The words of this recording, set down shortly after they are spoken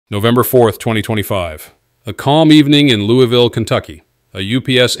November 4th, 2025. A calm evening in Louisville, Kentucky. A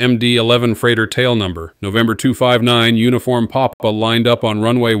UPS MD-11 freighter tail number, November 259, uniform Papa lined up on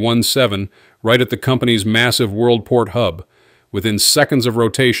runway 17, right at the company's massive Worldport hub. Within seconds of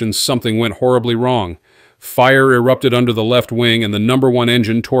rotation, something went horribly wrong. Fire erupted under the left wing and the number 1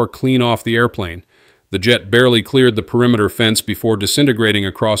 engine tore clean off the airplane. The jet barely cleared the perimeter fence before disintegrating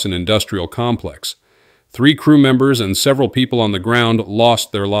across an industrial complex. 3 crew members and several people on the ground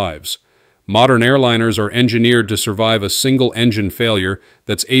lost their lives. Modern airliners are engineered to survive a single engine failure.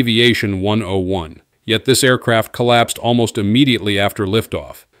 That's Aviation 101. Yet this aircraft collapsed almost immediately after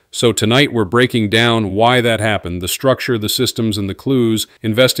liftoff. So tonight we're breaking down why that happened, the structure, the systems, and the clues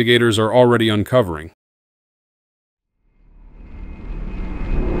investigators are already uncovering.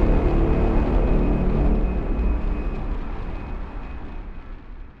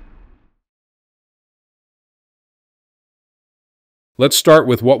 Let's start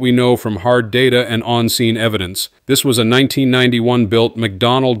with what we know from hard data and on-scene evidence. This was a 1991-built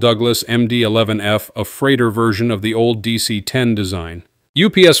McDonnell Douglas MD-11F, a freighter version of the old DC-10 design.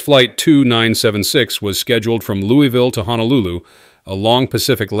 UPS Flight 2976 was scheduled from Louisville to Honolulu, a long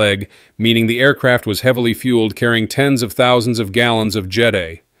Pacific leg, meaning the aircraft was heavily fueled, carrying tens of thousands of gallons of Jet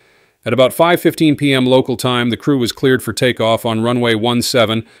A. At about 5:15 p.m. local time, the crew was cleared for takeoff on runway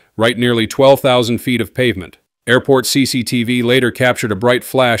 17, right nearly 12,000 feet of pavement. Airport CCTV later captured a bright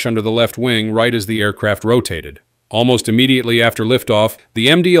flash under the left wing right as the aircraft rotated. Almost immediately after liftoff, the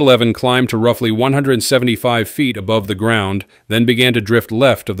MD-11 climbed to roughly 175 feet above the ground, then began to drift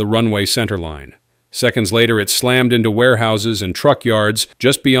left of the runway centerline. Seconds later, it slammed into warehouses and truck yards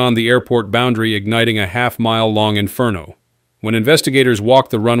just beyond the airport boundary, igniting a half-mile-long inferno. When investigators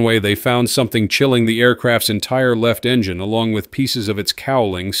walked the runway, they found something chilling the aircraft's entire left engine, along with pieces of its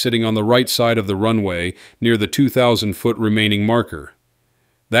cowling sitting on the right side of the runway near the 2,000-foot remaining marker.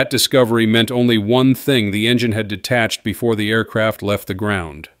 That discovery meant only one thing: the engine had detached before the aircraft left the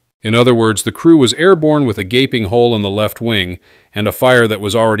ground. In other words, the crew was airborne with a gaping hole in the left wing and a fire that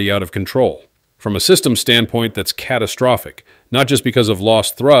was already out of control. From a system standpoint, that's catastrophic, not just because of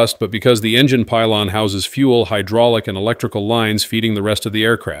lost thrust, but because the engine pylon houses fuel, hydraulic, and electrical lines feeding the rest of the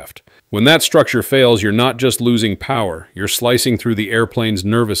aircraft. When that structure fails, you're not just losing power, you're slicing through the airplane's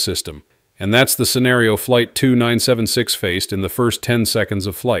nervous system. And that's the scenario Flight 2976 faced in the first 10 seconds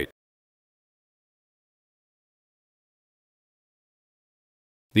of flight.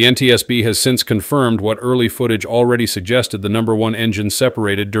 The NTSB has since confirmed what early footage already suggested: the number 1 engine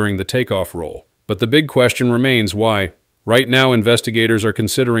separated during the takeoff roll. But the big question remains: why? Right now, investigators are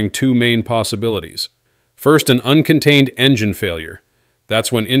considering 2 main possibilities. First, an uncontained engine failure.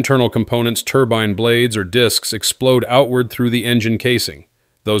 That's when internal components, turbine blades, or discs explode outward through the engine casing.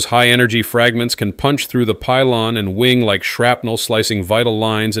 Those high-energy fragments can punch through the pylon and wing like shrapnel, slicing vital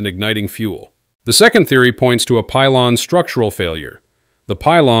lines and igniting fuel. The second theory points to a pylon structural failure. The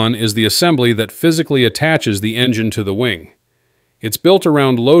pylon is the assembly that physically attaches the engine to the wing. It's built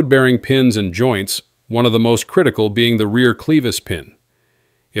around load-bearing pins and joints, one of the most critical being the rear clevis pin.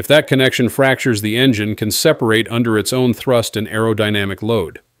 If that connection fractures, the engine can separate under its own thrust and aerodynamic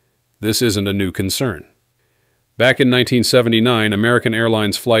load. This isn't a new concern. Back in 1979, American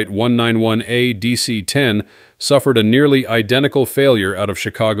Airlines Flight 191A DC-10 suffered a nearly identical failure out of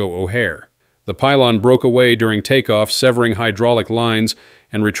Chicago O'Hare. The pylon broke away during takeoff, severing hydraulic lines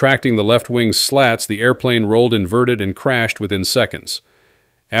and retracting the left wing's slats. The airplane rolled inverted and crashed within seconds.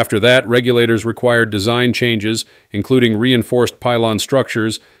 After that, regulators required design changes, including reinforced pylon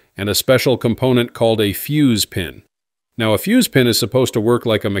structures and a special component called a fuse pin. Now, a fuse pin is supposed to work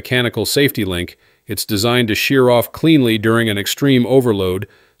like a mechanical safety link. It's designed to shear off cleanly during an extreme overload,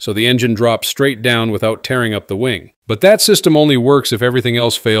 so the engine drops straight down without tearing up the wing. But that system only works if everything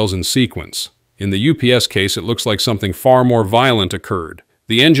else fails in sequence. In the UPS case, it looks like something far more violent occurred.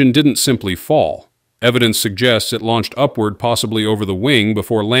 The engine didn't simply fall. Evidence suggests it launched upward, possibly over the wing,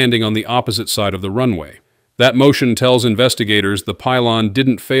 before landing on the opposite side of the runway. That motion tells investigators the pylon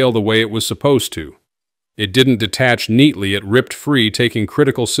didn't fail the way it was supposed to. It didn't detach neatly, it ripped free, taking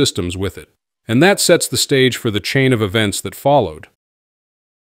critical systems with it. And that sets the stage for the chain of events that followed.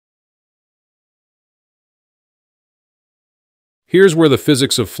 Here's where the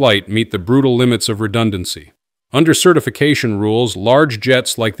physics of flight meet the brutal limits of redundancy. Under certification rules, large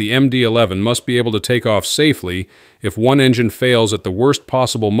jets like the MD-11 must be able to take off safely if one engine fails at the worst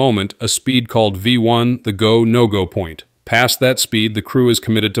possible moment, a speed called V1, the go, no-go point. Past that speed, the crew is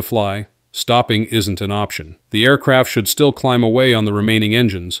committed to fly. Stopping isn't an option. The aircraft should still climb away on the remaining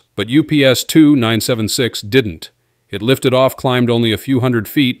engines, but UPS 2976 didn't. It lifted off, climbed only a few hundred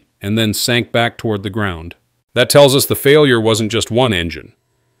feet, and then sank back toward the ground. That tells us the failure wasn't just one engine.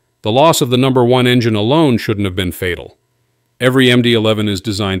 The loss of the number 1 engine alone shouldn't have been fatal. Every MD-11 is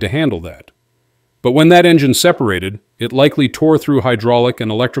designed to handle that. But when that engine separated, it likely tore through hydraulic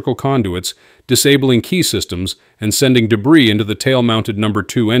and electrical conduits, disabling key systems and sending debris into the tail-mounted number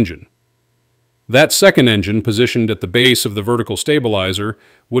 2 engine. That second engine, positioned at the base of the vertical stabilizer,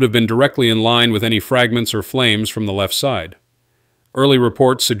 would have been directly in line with any fragments or flames from the left side. Early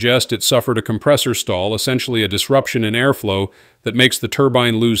reports suggest it suffered a compressor stall, essentially a disruption in airflow that makes the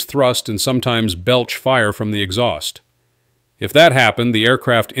turbine lose thrust and sometimes belch fire from the exhaust. If that happened, the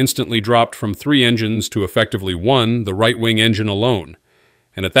aircraft instantly dropped from 3 engines to effectively 1, the right-wing engine alone.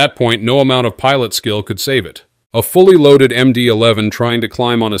 And at that point, no amount of pilot skill could save it. A fully loaded MD-11 trying to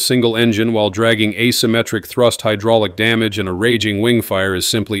climb on a single engine while dragging asymmetric thrust hydraulic damage and a raging wing fire is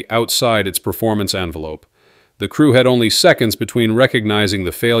simply outside its performance envelope. The crew had only seconds between recognizing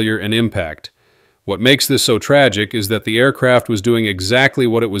the failure and impact. What makes this so tragic is that the aircraft was doing exactly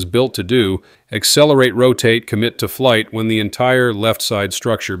what it was built to do: accelerate, rotate, commit to flight, when the entire left side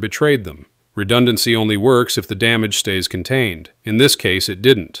structure betrayed them. Redundancy only works if the damage stays contained. In this case, it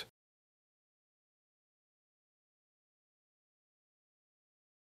didn't.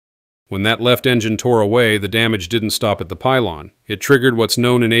 When that left engine tore away, the damage didn't stop at the pylon. It triggered what's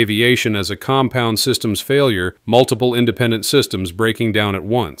known in aviation as a compound systems failure, multiple independent systems breaking down at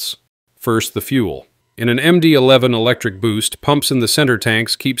once. First, the fuel. In an MD-11 electric boost, pumps in the center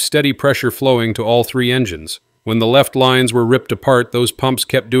tanks keep steady pressure flowing to all 3 engines. When the left lines were ripped apart, those pumps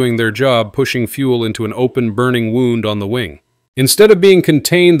kept doing their job, pushing fuel into an open, burning wound on the wing. Instead of being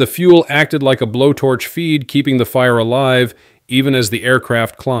contained, the fuel acted like a blowtorch feed, keeping the fire alive, even as the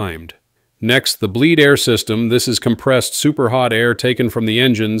aircraft climbed. Next, the bleed air system. This is compressed superhot air taken from the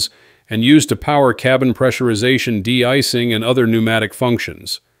engines and used to power cabin pressurization, de-icing, and other pneumatic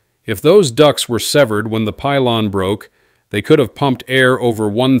functions. If those ducts were severed when the pylon broke, they could have pumped air over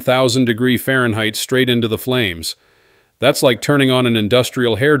 1,000 degrees Fahrenheit straight into the flames. That's like turning on an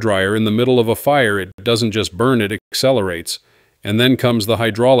industrial hairdryer in the middle of a fire. It doesn't just burn, it accelerates. And then comes the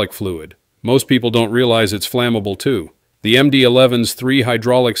hydraulic fluid. Most people don't realize it's flammable too. The MD-11's 3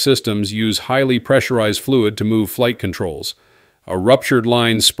 hydraulic systems use highly pressurized fluid to move flight controls. A ruptured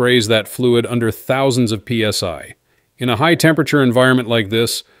line sprays that fluid under thousands of psi. In a high-temperature environment like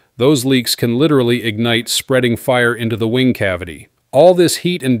this, those leaks can literally ignite, spreading fire into the wing cavity. All this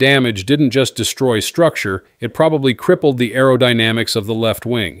heat and damage didn't just destroy structure, it probably crippled the aerodynamics of the left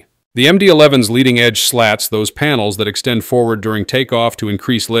wing. The MD-11's leading-edge slats, those panels that extend forward during takeoff to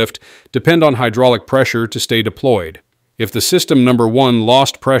increase lift, depend on hydraulic pressure to stay deployed. If the system number 1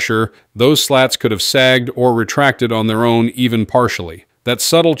 lost pressure, those slats could have sagged or retracted on their own, even partially. That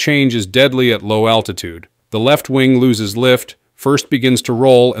subtle change is deadly at low altitude. The left wing loses lift, first begins to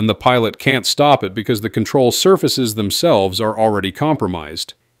roll, and the pilot can't stop it because the control surfaces themselves are already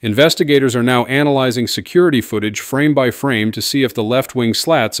compromised. Investigators are now analyzing security footage frame by frame to see if the left wing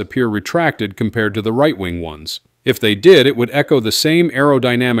slats appear retracted compared to the right wing ones. If they did, it would echo the same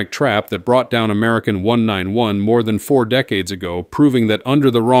aerodynamic trap that brought down American 191 more than 4 decades ago, proving that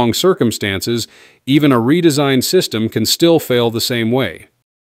under the wrong circumstances, even a redesigned system can still fail the same way.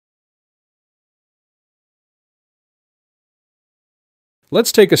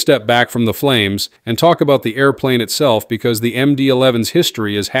 Let's take a step back from the flames and talk about the airplane itself, because the MD-11's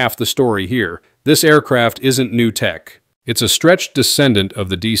history is half the story here. This aircraft isn't new tech. It's a stretched descendant of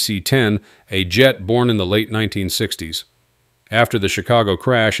the DC-10, a jet born in the late 1960s. After the Chicago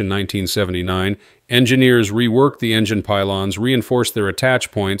crash in 1979, engineers reworked the engine pylons, reinforced their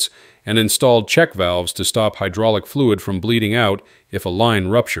attach points, and installed check valves to stop hydraulic fluid from bleeding out if a line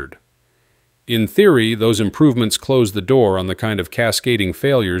ruptured. In theory, those improvements closed the door on the kind of cascading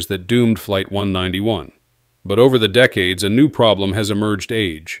failures that doomed Flight 191. But over the decades, a new problem has emerged: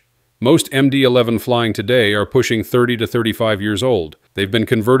 age. Most MD-11 flying today are pushing 30 to 35 years old. They've been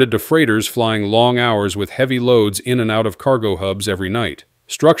converted to freighters flying long hours with heavy loads in and out of cargo hubs every night.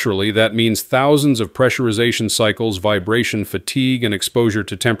 Structurally, that means thousands of pressurization cycles, vibration fatigue, and exposure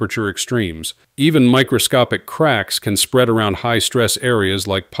to temperature extremes. Even microscopic cracks can spread around high-stress areas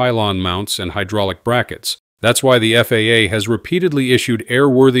like pylon mounts and hydraulic brackets. That's why the FAA has repeatedly issued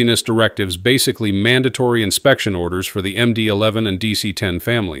airworthiness directives, basically mandatory inspection orders for the MD-11 and DC-10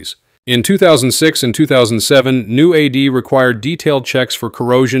 families. In 2006 and 2007, new AD required detailed checks for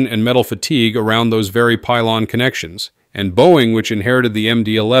corrosion and metal fatigue around those very pylon connections. And Boeing, which inherited the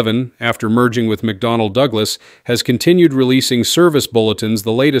MD-11 after merging with McDonnell Douglas, has continued releasing service bulletins,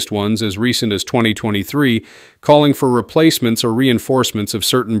 the latest ones as recent as 2023, calling for replacements or reinforcements of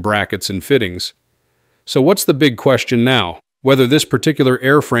certain brackets and fittings. So what's the big question now? Whether this particular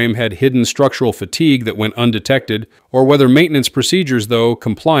airframe had hidden structural fatigue that went undetected, or whether maintenance procedures, though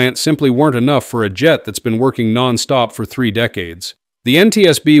compliant, simply weren't enough for a jet that's been working non-stop for 3 decades. The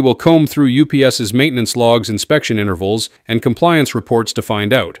NTSB will comb through UPS's maintenance logs, inspection intervals, and compliance reports to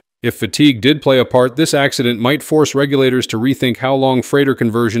find out. If fatigue did play a part, this accident might force regulators to rethink how long freighter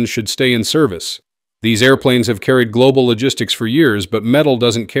conversions should stay in service. These airplanes have carried global logistics for years, but metal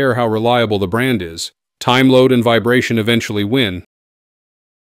doesn't care how reliable the brand is. Time, load, and vibration eventually win.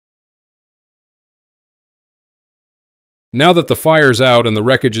 Now that the fire's out and the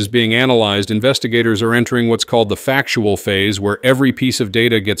wreckage is being analyzed, investigators are entering what's called the factual phase, where every piece of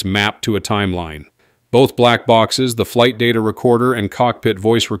data gets mapped to a timeline. Both black boxes, the flight data recorder and cockpit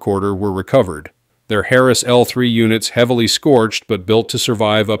voice recorder, were recovered. They're Harris L3 units, heavily scorched but built to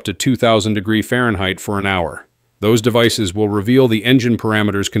survive up to 2,000 Fahrenheit for an hour. Those devices will reveal the engine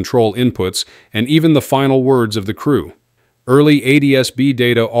parameters, control inputs, and even the final words of the crew. Early NTSB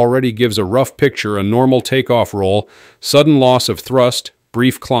data already gives a rough picture: a normal takeoff roll, sudden loss of thrust,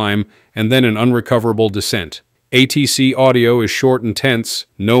 brief climb, and then an unrecoverable descent. ATC audio is short and tense,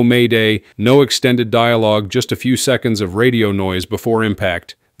 no mayday, no extended dialogue, just a few seconds of radio noise before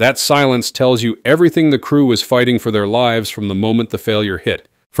impact. That silence tells you everything the crew was fighting for their lives from the moment the failure hit.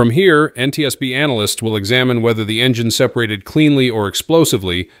 From here, NTSB analysts will examine whether the engine separated cleanly or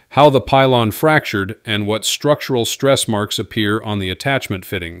explosively, how the pylon fractured, and what structural stress marks appear on the attachment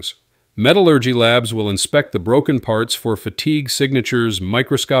fittings. Metallurgy labs will inspect the broken parts for fatigue signatures,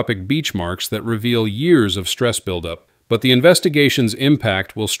 microscopic beach marks that reveal years of stress buildup. But the investigation's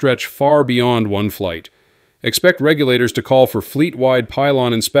impact will stretch far beyond one flight. Expect regulators to call for fleet-wide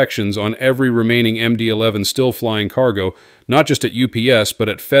pylon inspections on every remaining MD-11 still flying cargo, not just at UPS but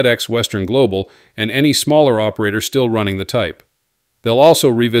at FedEx, Western Global, and any smaller operator still running the type. They'll also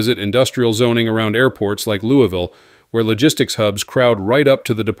revisit industrial zoning around airports like Louisville, where logistics hubs crowd right up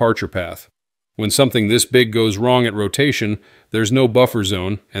to the departure path. When something this big goes wrong at rotation, there's no buffer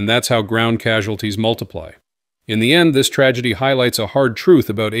zone, and that's how ground casualties multiply. In the end, this tragedy highlights a hard truth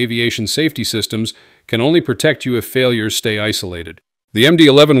about aviation: safety systems can only protect you if failures stay isolated. The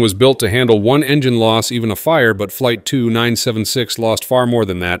MD-11 was built to handle one engine loss, even a fire, but Flight 2976 lost far more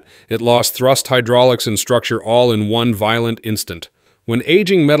than that. It lost thrust, hydraulics, and structure all in one violent instant. When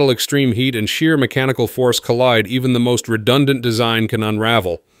aging metal, extreme heat, and sheer mechanical force collide, even the most redundant design can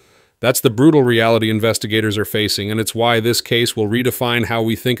unravel. That's the brutal reality investigators are facing, and it's why this case will redefine how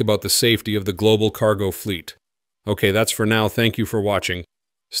we think about the safety of the global cargo fleet. Okay, that's for now. Thank you for watching.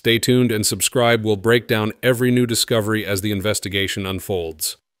 Stay tuned and subscribe. We'll break down every new discovery as the investigation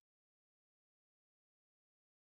unfolds.